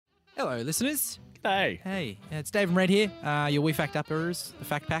Hello, listeners. Hey. Hey, it's Dave and Red here. Your We Fact Uppers, the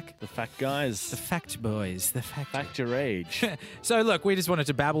Fact Pack. The fact guys. The Fact Boys, the Fact. Fact your age. So, look, we just wanted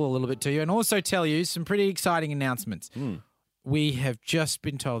to babble a little bit to you and also tell you some pretty exciting announcements. We have just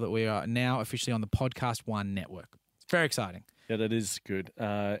been told that we are now officially on the Podcast One network. It's very exciting. Yeah, that is good.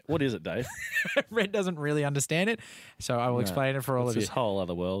 What is it, Dave? Red doesn't really understand it, so I will explain it for all It's of you. this whole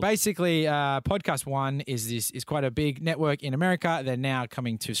other world. Basically, Podcast One is quite a big network in America. They're now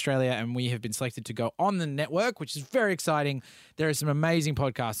coming to Australia, and we have been selected to go on the network, which is very exciting. There are some amazing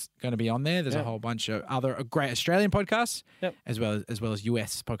podcasts going to be on there. There's a whole bunch of other great Australian podcasts, as well as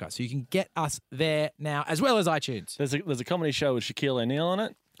US podcasts. So you can get us there now, as well as iTunes. There's a comedy show with Shaquille O'Neal on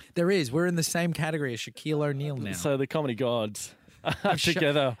it. There is. We're in the same category as Shaquille O'Neal now. So the comedy gods are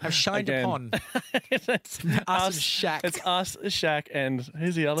together. Have shined again. upon It's us and Shaq. It's us, Shaq, and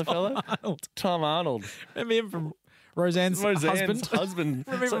who's the other fella? Arnold. Tom Arnold. Remember him from Roseanne's husband? husband.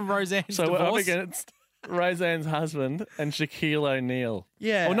 Remember him from Roseanne's So divorce? we're up against Roseanne's husband and Shaquille O'Neal.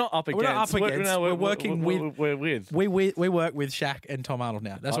 Yeah. We're not up against. We're not up against. We're working with. We're with. We work with Shaq and Tom Arnold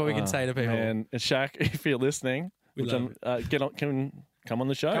now. That's what we can say to people. And Shaq, if you're listening, We love get on. Come on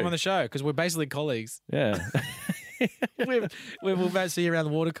the show. Come on the show because we're basically colleagues. Yeah. We'll about to see you around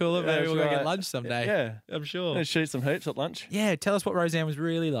the water cooler. Maybe that's we'll go get right. lunch someday. Yeah. I'm sure. Let's shoot some hoops at lunch. Yeah, tell us what Roseanne was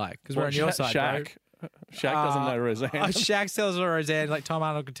really like because we're on your side, Shaq. bro. Shaq doesn't know Roseanne. Shaq tells us what Roseanne, like Tom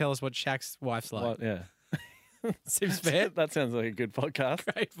Arnold can tell us what Shaq's wife's like. What? Yeah. Seems fair. That sounds like a good podcast.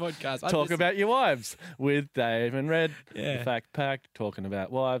 Great podcast. Talk about your wives with Dave and Red. Yeah. The Fact Pack, talking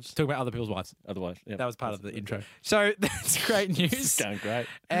about wives. Talk about other people's wives. Otherwise, yeah. That was part of the intro. So that's great news. It's going great.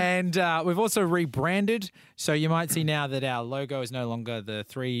 And we've also rebranded. So you might see now that our logo is no longer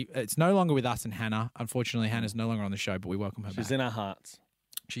it's no longer with us and Hannah. Unfortunately, Hannah's no longer on the show, but we welcome her She's back. in our hearts.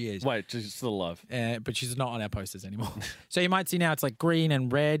 She is. Wait, she's still alive. But she's not on our posters anymore. So you might see now it's like green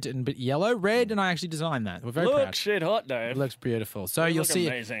and red and bit yellow. Red, and I actually designed that. We're very Look, proud. shit hot, Dave. It looks beautiful. So They you'll look see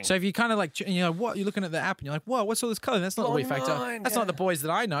amazing. So if you kind of like, what, you're looking at the app and you're like, whoa, what's all this color? That's not the We Factor. Online, That's not the boys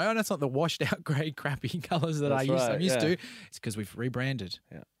that I know. And that's not the washed out grey crappy colors that I'm used to. It's because we've rebranded.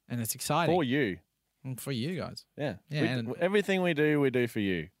 Yeah. And it's exciting. For you. And for you guys. Yeah. Yeah, Everything we do for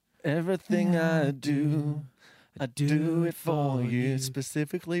you. Everything I do it for you.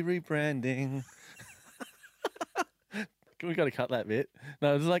 Specifically rebranding. We got to cut that bit.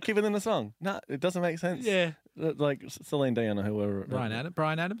 No, it's like keep it in the song. No, it doesn't make sense. Yeah. Like Celine Dion or whoever.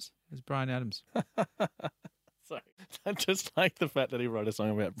 Brian Adams? It's Brian Adams. Sorry. I just like the fact that he wrote a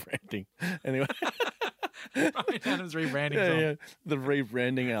song about branding. Anyway. Brian Adams rebranding song. Yeah. The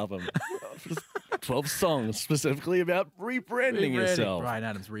rebranding album. 12 songs specifically about rebranding yourself. Brian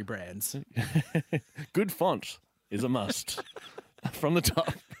Adams rebrands. Good font is a must. From the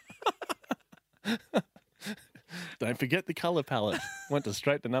top. Don't forget the colour palette. Went to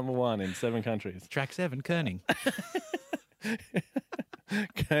straight to #1 in 7 countries. Track 7, Kerning.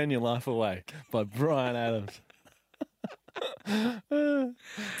 Turn Your Life Away by Brian Adams.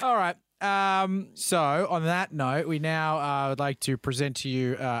 All right. So on that note, we now would like to present to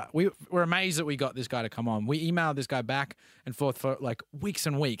you. We're amazed that we got this guy to come on. We emailed this guy back and forth for like weeks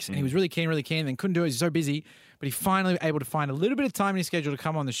and weeks, and he was really keen, and then couldn't do it. He's so busy, but he finally able to find a little bit of time in his schedule to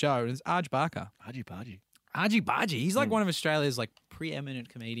come on the show. And it's Arj Barker. Argy Bargy. He's like one of Australia's like preeminent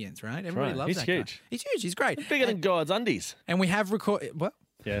comedians, right? Everybody loves that guy. He's huge. He's huge. He's great. Bigger than God's undies. And we have recorded. What?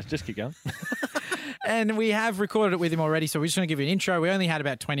 Yeah, just keep going. And we have recorded it with him already, so we're just going to give you an intro. We only had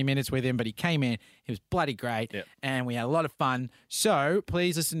about 20 minutes with him, but he came in. He was bloody great, and we had a lot of fun. So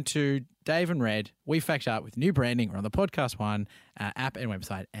please listen to Dave and Red. We Fact Up with new branding. We're on the Podcast One app and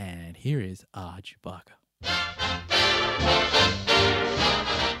website. And here is Arj Barker.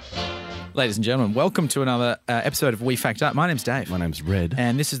 Ladies and gentlemen, welcome to another episode of We Fact Up. My name's Dave. My name's Red.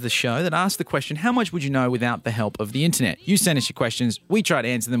 And this is the show that asks the question, how much would you know without the help of the internet? You send us your questions. We try to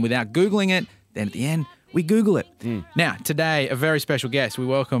answer them without Googling it. Then at the end, we Google it. Now, today, a very special guest. We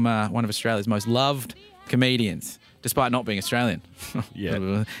welcome one of Australia's most loved comedians, despite not being Australian.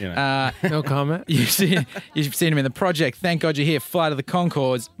 No comment. You've seen him in The Project. Thank God You're Here. Flight of the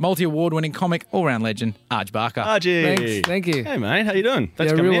Conchords. Multi-award-winning comic, all-round legend, Arj Barker. Archie. Thanks. Thank you. Hey, mate. How you doing? Thanks Yeah,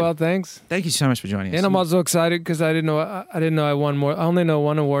 for coming real in. well, thanks. Thank you so much for joining us. And I'm also excited because I didn't know I won more. I only know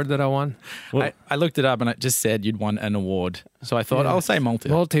one award that I won. I looked it up and it just said you'd won an award. So I thought, I'll say multi.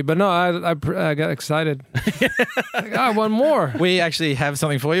 But no, I got excited. Like, I won more. We actually have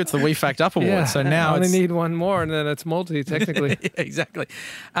something for you. It's the We Fact Up Award. Yeah, So now I only it's... need one more, and then it's multi technically. Yeah, exactly.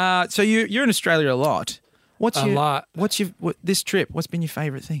 So you're in Australia a lot. What's this trip? What's been your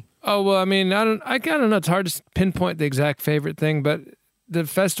favourite thing? Oh well, I mean, I don't know. It's hard to pinpoint the exact favorite thing, but the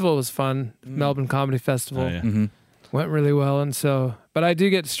festival was fun. Melbourne Comedy Festival. Oh, yeah. went really well. And so, but I do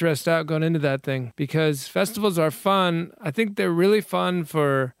get stressed out going into that thing because festivals are fun. I think they're really fun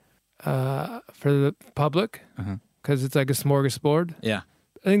for the public because it's like a smorgasbord. Yeah.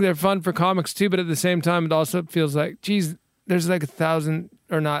 I think they're fun for comics too, but at the same time, it also feels like, geez, there's like 1,000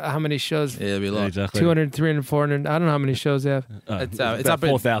 or not how many shows? Yeah, it'll be a lot. Exactly. 200, 300, 400. I don't know how many shows they have. It's about up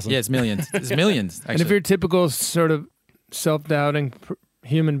 4,000. Yeah, it's millions. It's millions. Actually. And if you're a typical sort of self-doubting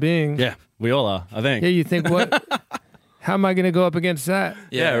human being, Yeah, we all are, I think. yeah, you think, what? How am I going to go up against that?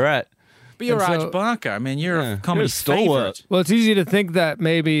 Yeah, right. But you're And so- Arj Barker. I mean, you're Yeah, a comedy you're a stalwart. favorite. Well, it's easy to think that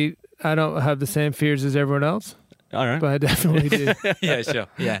maybe I don't have the same fears as everyone else, All right. but I definitely do. Yeah, sure.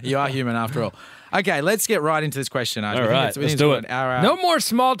 Yeah, you are human after all. Okay, let's get right into this question, Arj. All We think right, it's- we let's think do it's it. our, No more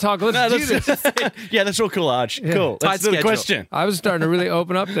small talk. Let's do this. Yeah, that's real cool, Arj. Yeah. Cool. Tight Let's do the schedule. question. I was starting to really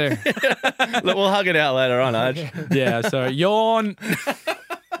open up there. Look, we'll hug it out later on, Arj. Yeah, so yawn.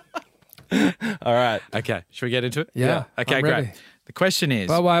 All right. Okay, should we get into it? Yeah, Okay, I'm great. ready. The question is,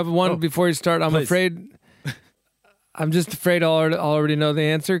 Well, I have one Oh, before you start. I'm please. afraid. I'm just afraid I'll already know the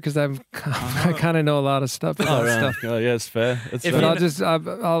answer because I kind of know a lot of stuff about Oh, right. stuff. Oh, yeah, it's fair. It's If But fair.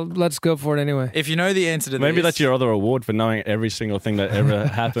 I'll let's go for it anyway. if you know the answer to Maybe this, that's your other award for knowing every single thing that ever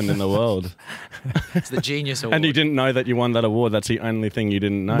happened in the world. it's the Genius Award. And you didn't know that you won that award. That's the only thing you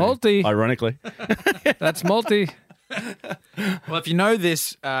didn't know. Multi. Ironically. That's multi. Well, if you know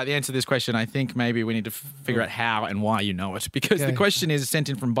this, the answer to this question, I think maybe we need to figure out how and why you know it. Because the Okay. question is sent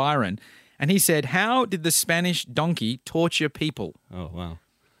in from Byron, and he said, "How did the Spanish donkey torture people?" Oh, wow.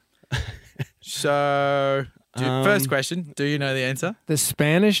 So, first question: do you know the answer? The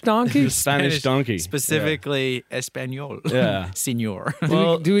Spanish donkey. Spanish donkey. specifically Espanol. Yeah. Senor.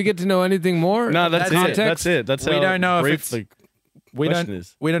 Well, Do we get to know anything more? no, that's it. Context? That's it. That's We how don't know if brief it's- the we question don't.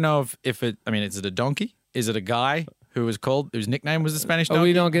 is. We don't know if it. I mean, is it a donkey? Is it a guy who was called whose nickname was the Spanish donkey? Oh,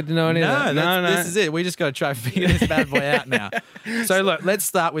 we don't get to know any of No, that. No, no. this is it. We just got to try to figure this bad boy out now. So look, let's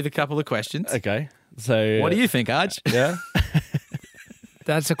start with a couple of questions. Okay. So. What do you think, Arj? Yeah.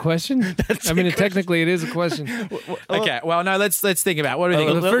 That's a question. I mean, technically, it is a question. Okay. Well, no. Let's think about it. What do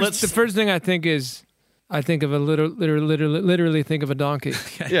we think? The first thing I think is, I think of a literally think of a donkey.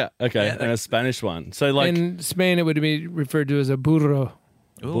 Yeah. Okay. And a Spanish one. So like. In Spain, it would be referred to as a burro.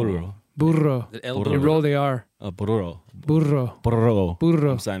 Burro. Burro. Burro. You roll the R. Burro. Burro. Burro.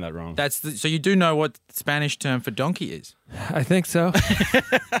 Burro. I'm saying that wrong. So you do know what the Spanish term for donkey is? I think so.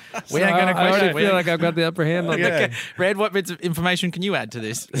 We ain't gonna I already question. feel like I've got the upper hand on that. Okay. Red, what bits of information can you add to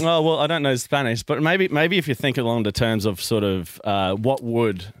this? Well, I don't know Spanish, but maybe if you think along the terms of sort of what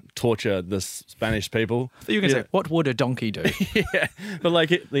would torture the Spanish people. So you can say, what would a donkey do? Yeah, but like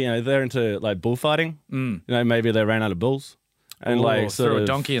they're into like bullfighting. You know, maybe they ran out of bulls. And Ooh, like sort throw a of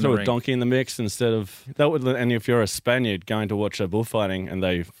donkey in the throw ring. a donkey in the mix instead of that would. And if you're a Spaniard going to watch a bullfighting and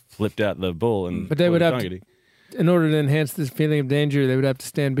they flipped out the bull and But they would killed have the to- donkey. In order to enhance this feeling of danger, they would have to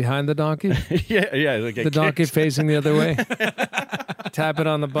stand behind the donkey. yeah, they get The donkey kicked. facing the other way. Tap it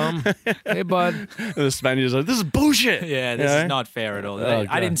on the bum. Hey, bud. The Spaniards are like, this is bullshit. Yeah, this You is know? not fair at all. Oh, I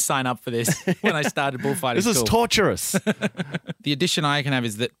God. didn't sign up for this when I started bullfighting This is school. torturous. The addition I can have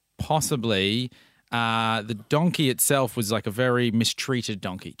is that possibly the donkey itself was like a very mistreated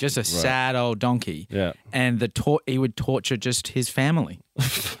donkey, just a sad old donkey. Yeah. And he would torture just his family,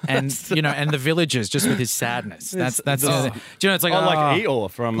 and and the villagers just with his sadness. That's do you know? It's like like Eeyore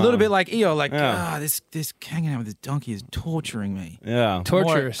from a little bit like Eeyore, like yeah. this hanging out with this donkey is torturing me. Yeah.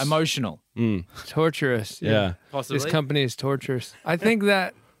 Torturous. More emotional, Torturous. Yeah. possibly. This company is torturous. I think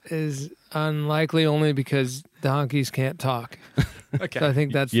that is unlikely only because donkeys can't talk. Okay, So I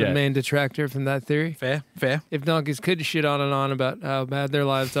think that's Yeah. the main detractor from that theory. fair. If donkeys could shit on and on about how bad their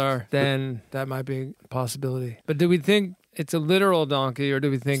lives are, then that might be a possibility. But do we think it's a literal donkey, or do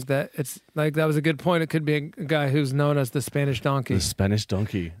we think that it's like that was a good point? It could be a guy who's known as the Spanish donkey. The Spanish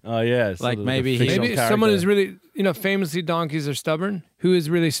donkey. Oh, yeah. sort Like of maybe the he- fictional Maybe character. someone who's really, famously donkeys are stubborn. Who is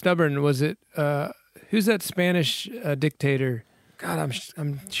really stubborn? Was it, who's that Spanish dictator? God,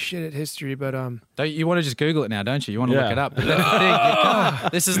 I'm shit at history, but You want to just Google it now, don't you? You want to Yeah. look it up. But that's the thing, you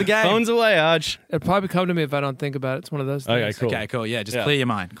can't. This is the game. Phones away, Arj. it'll probably come to me if I don't think about it. It's one of those things. Okay, cool. Okay, cool. Yeah, just Yeah. clear your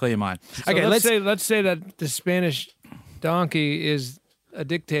mind. Clear your mind. So Okay, let's say that the Spanish donkey is a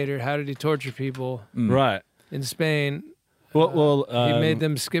dictator. How did he torture people Right. in Spain? Well, He made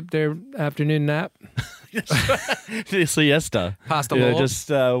them skip their afternoon nap. the siesta. Passed a Yeah, law. just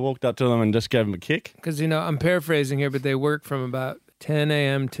walked up to them and just gave them a kick. Because, I'm paraphrasing here, but they work from about 10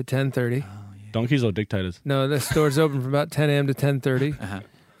 a.m. to 10:30. Donkeys or dictators? No, the store's open from about 10 a.m. to 10:30. Uh-huh.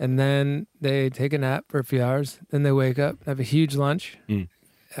 And then they take a nap for a few hours. Then they wake up, have a huge lunch. Mm.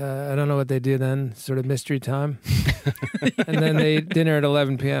 I don't know what they do then, sort of mystery time. And then they eat dinner at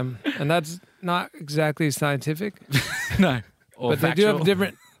 11 p.m. And that's not exactly scientific, No. Or but factual. they do have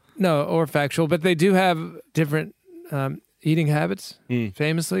different. No, or factual, but they do have different eating habits.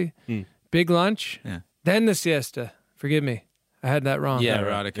 Famously, big lunch, then the siesta. Forgive me, I had that wrong. Yeah,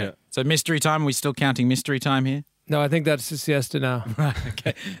 right, okay. Yeah. So mystery time, are we still counting mystery time here? No, I think that's the siesta now. Right,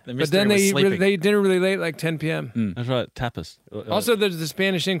 okay. The But mystery then was sleeping. they eat dinner really late, like 10 p.m. That's right. Tapas. Also, there's the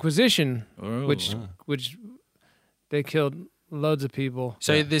Spanish Inquisition, Oh. which they killed loads of people.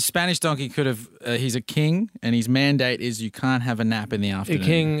 So this Spanish donkey could have, he's a king, and his mandate is you can't have a nap in the A afternoon.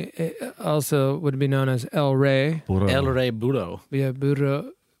 king also would be known as El Rey. El Rey Burro. Yeah,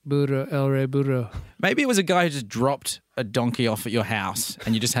 Burro, El Rey Burro. Maybe it was a guy who just dropped a donkey off at your house,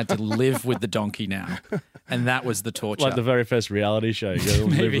 and you just had to live with the donkey now. And that was the torture. Like the very first reality show. You go to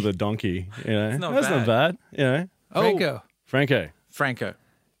live Maybe. with a donkey. You know? not That's bad. not bad. You know? Franco. Franco. Franco.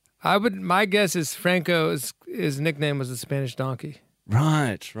 My guess is Franco's his nickname was the Spanish donkey.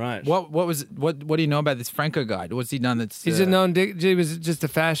 Right. What do you know about this Franco guy? What's he done that's... He's a known he was just a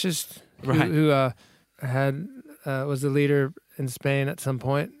fascist Right. who was the leader in Spain at some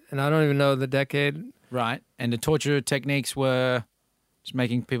point, and I don't even know the decade. Right. And the torture techniques were just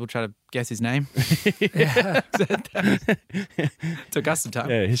making people try to guess his name. Took us some time.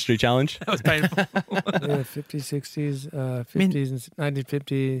 Yeah, history challenge. That was painful. Yeah, 50s, 60s, 50s, and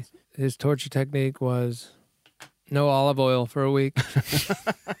 1950s. His torture technique was no olive oil for a week,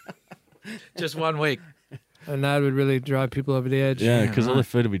 Just 1 week. and that would really drive people over the edge. Yeah, because all right. the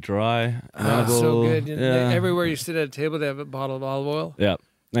food would be dry. Oh, it's so good. Yeah. Everywhere you sit at a table, they have a bottle of olive oil. Yeah.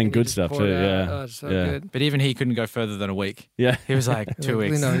 And you good just stuff pour too. it out. Yeah. Oh, it's so yeah. good. But even he couldn't go further than a week. Yeah. He was like 2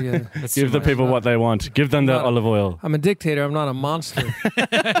 weeks. No, yeah. That's too Give the much. people what they want. Give them the Not- olive oil. I'm a dictator. I'm not a monster.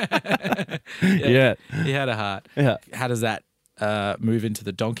 Yeah. He had a heart. Yeah. How does that move into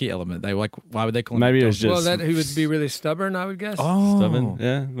the donkey element? They were like, why would they call him Maybe a it was donkey? just Well, that he would be really stubborn, I would guess. Oh. stubborn.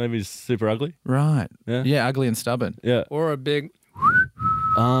 Yeah. Maybe he's super ugly. Right. Yeah. Yeah, ugly and stubborn. Yeah. Or a big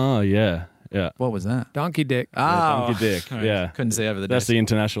Oh, yeah. Yeah. What was that? donkey dick. donkey dick. Sorry. Yeah. Couldn't see over the That's desk. the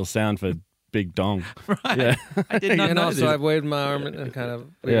international sound for big dong. Right. Yeah. I did not And know also, this. I've waved my arm and kind of.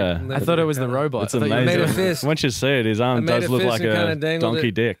 Yeah. I thought it was the robot. It's I thought you amazing. made a fist. Once you see it, his arm I made does a look fist like and a kinda dangled donkey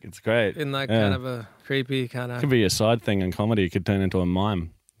it dick. It's great. in like Yeah. kind of a creepy kind Could of. be a side thing in comedy. It could turn into a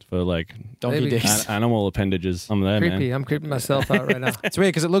mime for like Donkey Maybe. dicks. animal appendages. I'm there, Creepy. man. I'm creeping myself out right now. It's weird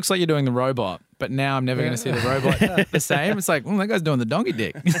because it looks like you're doing the robot, but now I'm never going to see the robot the same. It's like, that guy's doing the donkey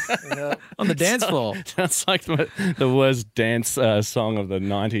dick on the dance floor. That's like the worst dance song of the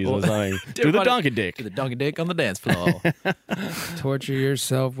 90s or something. Do the Everybody- donkey dick. Do the donkey dick on the dance floor. Torture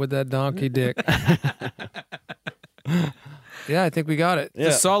yourself with that donkey dick. Yeah, I think we got it.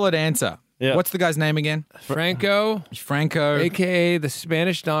 It's a solid answer. Yeah. What's the guy's name again? Franco, Franco. aka the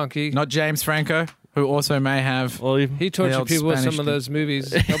Spanish donkey. Not James Franco, who also may have Well, He The tortured old people with Spanish some of thing. those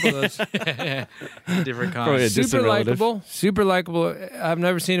movies. A couple of those. different Probably a kinds. distant Super relative. likable. Super likable. I've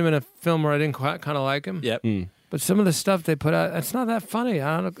never seen him in a film where I didn't quite kind of like him. Yep. But some of the stuff they put out, it's not that funny.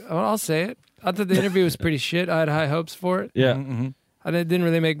 I'll say it. I thought the interview was pretty shit. I had high hopes for it. Yeah. It didn't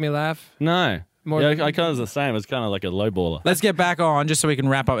really make me laugh. No. More Yeah, than- I kind of was the same. It's kind of like a low baller. Let's get back on just so we can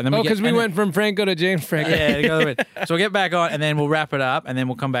wrap up. And then Oh, we because we went from Franco to James Franco. Yeah, go with it. So we'll get back on and then we'll wrap it up and then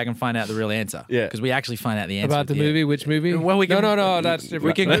we'll come back and find out the real answer. Yeah. Because we actually find out the answer. About at the end. movie? Which movie? Well, we can, No, that's different.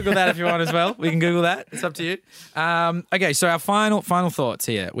 We can Google that if you want as well. We can Google that. It's up to you. Okay, so our final thoughts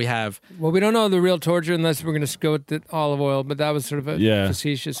here. We have, Well, we don't know the real torture unless we're going to go with the olive oil, but that was sort of a Yeah.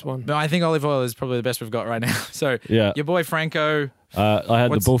 facetious one. no, I think olive oil is probably the best we've got right now. So Yeah. your boy Franco, I had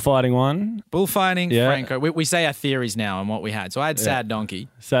What's- the bullfighting one. bullfighting, Yeah. Franco. We say our theories now on what we had. So I had sad donkey.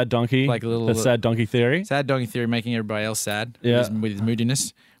 Sad donkey. Like a little- the sad donkey theory. Sad donkey theory making everybody else sad Yeah. with his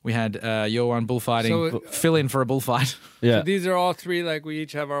moodiness. We had your one bullfighting. So- Fill in for a bullfight. Yeah. So these are all three, like we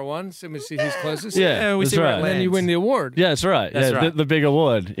each have our ones, and we see who's closest. Yeah, we that's see where it right. And then you lands. win the award. Yeah, that's right. That's yeah, right. The big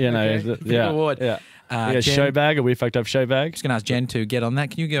award. You know. Okay. Yeah. award. Yeah. Jen, show bag. Are we fucked up show bag? Just gonna ask Jen to get on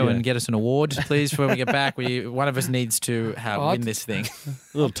that. Can you go Yeah. and get us an award, please, when we get back? One of us needs to win this thing.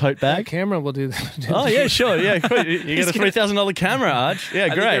 Little tote That bag. camera will do that. Oh yeah, sure. Yeah, cool. You get a $3,000 camera, Arj. Yeah, I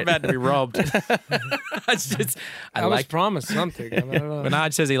think great. you're about to be robbed. It's just- I I was like promised something. I don't know. when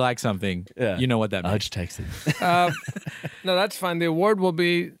Arj says he likes something. Yeah. You know what that means. Arj takes it. No, that's fine. The award will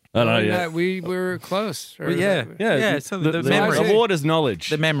be. Oh, no, knowing yeah. that we were close. Or Well, yeah. Yeah. So the the memories. award is knowledge.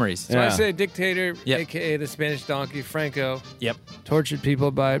 The memories. So I Yeah. say dictator, Yep. aka the Spanish donkey, Franco, Yep. tortured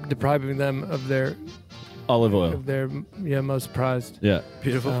people by depriving them of their Olive oil. most prized. Yeah.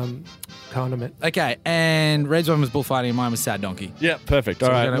 Beautiful. condiment. Okay, and Red's one was bullfighting and mine was sad donkey. Yeah, perfect. All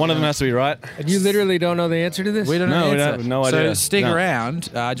we're right, gonna- one of them has to be right. And you literally don't know the answer to this? We don't know No, the we answer. have no So idea. stick No. around,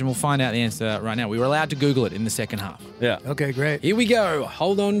 and we'll find out the answer right now. We were allowed to Google it in the second half. Yeah. Okay, great. Here we go.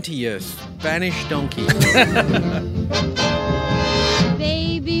 Hold on to your Spanish donkey.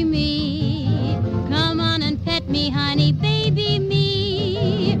 Baby me, come on and pet me, honey, baby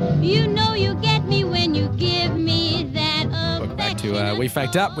me. You know you get me when you give me that Welcome back to We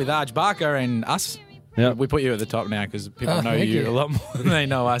Faked Up with Arj Barker and us. Yeah. We put you at the top now because people know thank you you. a lot more than they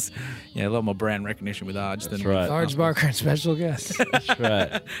know us. Yeah, a lot more brand recognition with Arj than That's right. Arj Barker and special guest. That's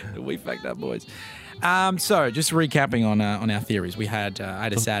right. We Faked Up boys. So just recapping on our theories, I had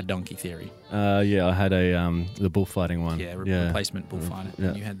a sad donkey theory. Yeah, I had the bullfighting one. Yeah, replacement bullfighter.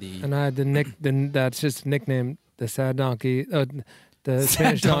 Yeah. You had the And I had that's just a nickname, the sad donkey. The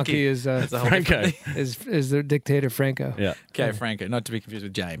Spanish donkey is a whole Franco. is the dictator Franco. Yeah. Okay, Franco, not to be confused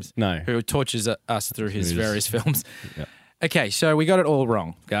with James. No. Who tortures us through his Who's- various films. Yeah. Okay, so we got it all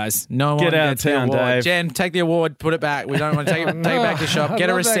wrong, guys. No Get one out of gets the town, award. Dave. Jen, take the award, put it back. We don't want to take it back to the shop. I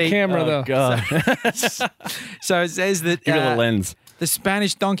Get a love that receipt. camera, Oh, though. God. So it says that Give it a lens. the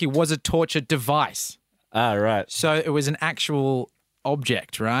Spanish donkey was a torture device. Ah, right. So it was an actual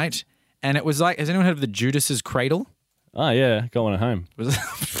object, right? And it was like, has anyone heard of the Judas's cradle? Oh, yeah. Got one at home. Was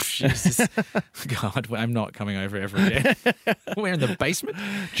Jesus. God, I'm not coming over ever again. We're in the basement.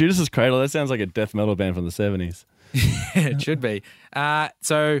 Judas's Cradle, that sounds like a death metal band from the 70s. It should be.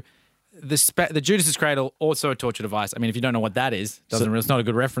 So the Judas's cradle, also a torture device. I mean, if you don't know what that is, it's not a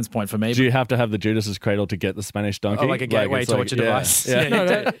good reference point for me. Do you have to have the Judas's Cradle to get the Spanish donkey? Oh, like a gateway it's torture yeah, device. Yeah. No,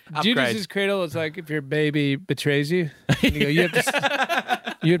 Upgrade. Judas's cradle is like if your baby betrays you. And you go, you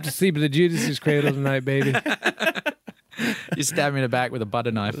have to sleep at the Judas's cradle tonight, baby. You stab me in the back with a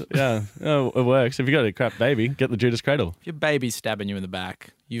butter knife. Yeah. Oh, it works. If you got a crap baby, get the Judas Cradle. If your baby's stabbing you in the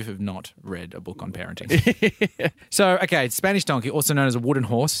back, you have not read a book on parenting. So, okay, Spanish donkey, also known as a wooden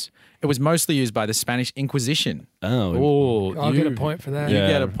horse. It was mostly used by the Spanish Inquisition. Oh. Oh, I'll you get a point for that. You Yeah.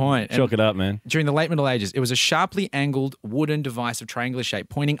 get a point. And Chalk it up, man. during the late Middle Ages, it was a sharply angled wooden device of triangular shape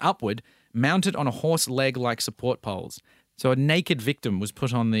pointing upward, mounted on a horse leg-like support poles. So a naked victim was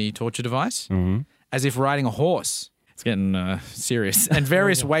put on the torture device, as if riding a horse. It's getting serious. And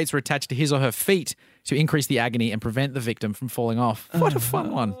various weights were attached to his or her feet to increase the agony and prevent the victim from falling off. What a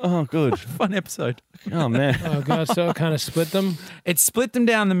fun one. Oh, good. Fun episode. Oh, man. Oh god, so it kind of split them. It split them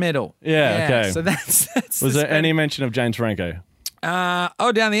down the middle. Yeah, okay. So that's Was the there any mention of James Franco? down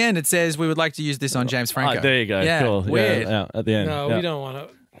the end it says we would like to use this on James Franco. Oh, there you go. Yeah, Cool. weird. Yeah, at the end. No, yeah. we don't want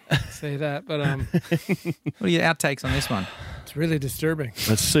to say that, but What are your outtakes on this one? it's really disturbing.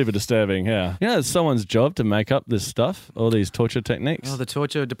 That's super disturbing, yeah. You know, it's someone's job to make up this stuff, all these torture techniques. Oh, the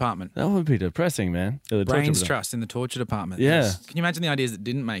torture department. That would be depressing, man. Yeah, the torture Brains department. trust in the torture department. Yeah. Yes. Can you imagine the ideas that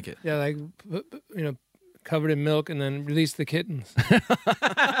didn't make it? Yeah, like covered in milk and then release the kittens.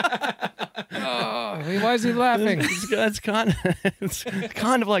 Oh, why is he laughing? It's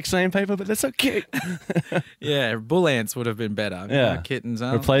kind of like sandpaper, but they're so cute. Yeah, bull ants would have been better. Yeah. Kittens.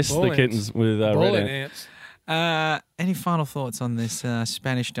 Replace Bull the ants. kittens with red Bowling ants. ants. Any final thoughts on this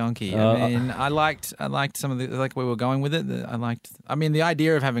Spanish donkey? Uh, I mean, I liked some of the like where we were going with it. I mean, the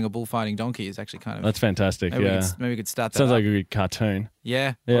idea of having a bullfighting donkey is actually kind of. That's fantastic, maybe yeah. maybe we could start that. Sounds up. like a good cartoon.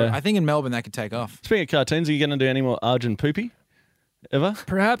 Yeah. Yeah. Or I think in Melbourne that could take off. Speaking of cartoons, are you going to do any more Arjun Poopy? Ever?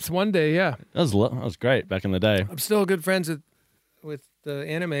 Perhaps one day, yeah. That was great back in the day. I'm still good friends with the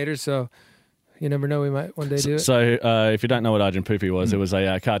animators, so you never know. We might one day do it. So, if you don't know what Arjun Poopy was, it was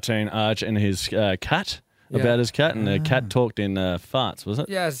a cartoon, Arj and his cat, Yeah. about his cat, and the cat talked in farts, was it?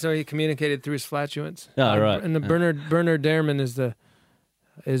 Yeah, so he communicated through his flatulence. Oh, right. And the Bernard Derriman is the.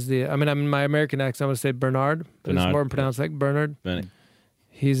 I mean, I'm in my American accent. I want to say Bernard, but Bernard. it's more pronounced like Bernard. Bernie.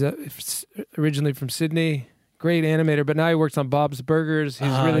 He's originally from Sydney, great animator, but now he works on Bob's Burgers. He's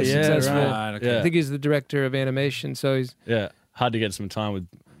really yeah, successful. right. okay. I think he's the director of animation, so he's Yeah, hard to get some time with.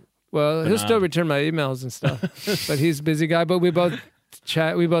 well. He'll Bernard. still return my emails and stuff, but he's a busy guy. But we both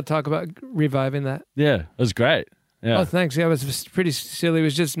chat. We both talk about reviving that. Yeah, it was great. Yeah, Oh, thanks. Yeah, it was pretty silly. It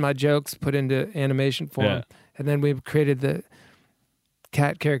was just my jokes put into animation form, Yeah. and then we created the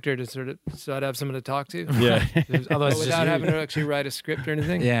cat character so I'd have someone to talk to. yeah, Otherwise, But it's just without you. having to actually write a script or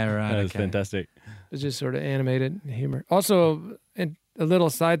anything. Yeah, right. that was okay. fantastic. It was just sort of animated humor. Also, a little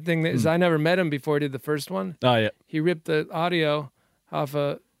side thing is I never met him before I did the first one. Oh yeah, He ripped the audio off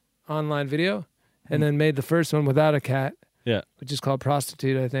a online video and then made the first one without a cat, yeah. which is called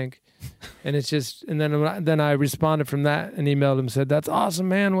Prostitute, I think. And it's just, and then I responded from that and emailed him and said, "That's awesome,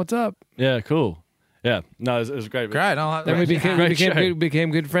 man. What's up?" Yeah, cool. Yeah, no, it was great. Great. I'll Then we became Great show.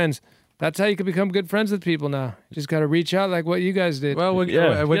 good friends. That's how you can become good friends with people now. Just got to reach out like what you guys did. Well, we're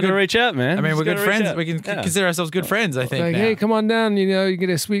We're gonna reach out, man. I mean, we're Just good gotta reach friends. out. We can Yeah. consider ourselves good friends, I think. like, now. hey, come on down. You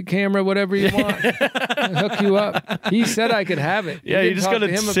get a sweet camera, whatever you want. I'll hook you up. He said I could have it. Yeah, you just got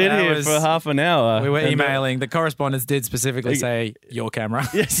to sit here was- for half an hour. We were and, emailing. The correspondence did specifically say your camera.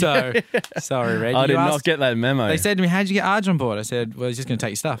 So sorry, Red. I You did not asked- get that memo. They said to me, "How'd you get Arj on board?" I said, "Well, he's just going to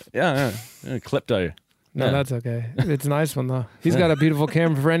take your stuff." yeah, klepto. No, Yeah. that's okay. It's a nice one though. He's got a beautiful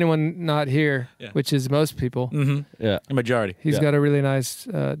camera for anyone not here, which is most people. Yeah. The majority. He's got a really nice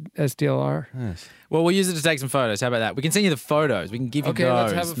SDLR. Yes. Well, we'll use it to take some photos. How about that? We can send you the photos. We can give you Okay,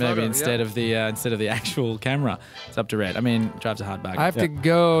 let's those have a maybe photo, instead of the actual camera. It's up to Red. I mean, drives a hard bag. I have to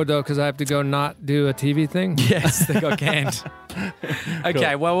go though because I have to go not do a TV thing. Yes, they got canned.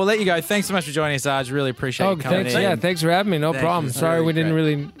 Okay, well, we'll let you go. Thanks so much for joining us, Arj. Really appreciate you coming thanks. in. Yeah, thanks for having me. No Thank problem. you. Sorry, we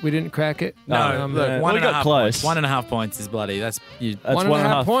Really didn't crack it. No, look, we 1.5 got close. points. 1.5 points is bloody. That's you. That's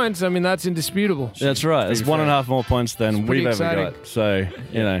 1.5 points. I mean, that's indisputable. That's right. It's 1.5 more points than pretty we've ever exciting. got. So,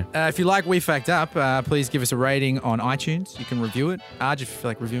 you know. If you like We Fact Up, please give us a rating on iTunes. You can review it. Arj, if you feel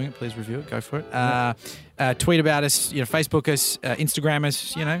like reviewing it, please review it. Go for it. Tweet about us. Facebook us. Instagram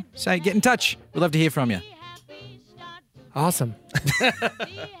us. Say get in touch. We'd love to hear from you. Awesome.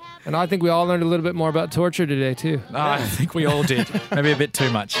 And I think we all learned a little bit more about torture today too. I think we all did. Maybe a bit too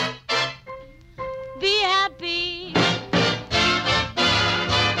much.